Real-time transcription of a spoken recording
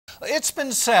it's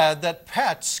been said that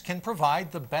pets can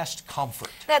provide the best comfort.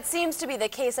 That seems to be the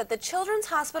case at the Children's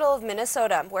Hospital of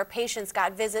Minnesota, where patients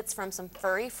got visits from some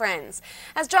furry friends.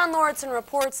 As John Lauritsen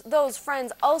reports, those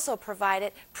friends also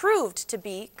proved to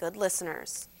be good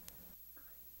listeners.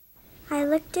 I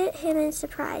looked at him in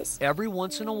surprise. Every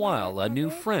once in a while, a new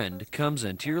friend comes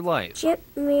into your life. Chip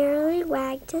merely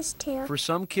wagged his tail. For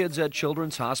some kids at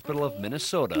Children's Hospital of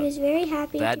Minnesota, He was very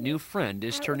happy. that new friend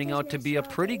is turning out to be a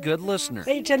pretty good listener.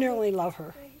 They generally love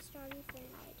her.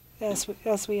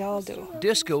 Yes, we all do.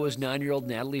 Disco is 9-year-old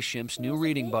Natalie Schimp's new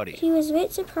reading buddy. He was a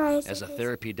bit surprised. As a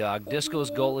therapy dog, Disco's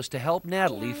goal is to help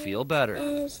Natalie feel better.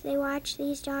 As they watch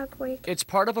these dogs work. It's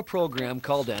part of a program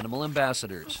called Animal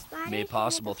Ambassadors, made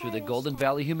possible through the Golden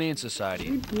Valley Humane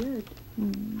Society.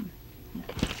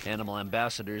 Animal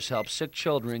Ambassadors help sick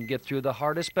children get through the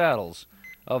hardest battles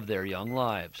of their young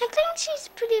lives. I think she's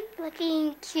pretty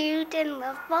looking, cute, and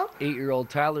lovable. 8-year-old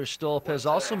Tyler Stolp has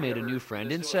also made a new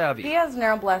friend in Savvy. He has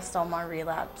neuroblastoma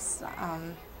relapse.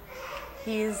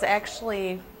 He's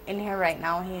actually in here right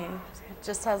now. He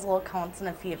just has low counts and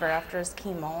a fever after his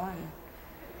chemo,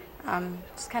 and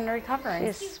just kind of recovering.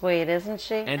 She's sweet, isn't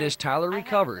she? And as Tyler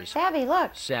recovers, Savvy, look.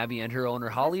 Savvy and her owner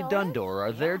Holly Dundor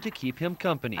are there to keep him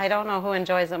company. I don't know who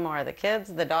enjoys it more, the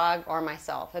kids, the dog, or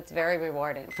myself. It's very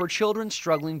rewarding. For children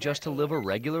struggling just to live a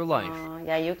regular life, Oh,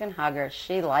 yeah, you can hug her.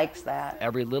 She likes that.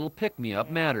 every little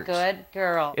pick-me-up matters. Good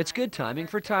girl. It's good timing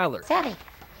for Tyler, Savvy,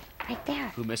 right there.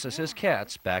 who misses his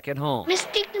cats back at home.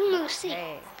 Mystique and Lucy.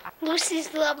 Hey.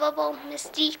 Lucy's lovable.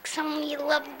 Mystique's only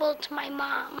lovable to my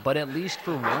mom. But at least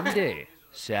for one day,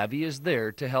 Savvy is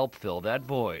there to help fill that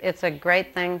void. It's a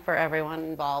great thing for everyone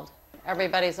involved.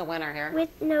 Everybody's a winner here. With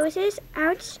noses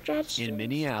outstretched. In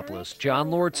Minneapolis, John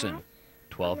Lauritsen,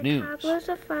 12 News. Pablo's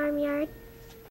a farmyard.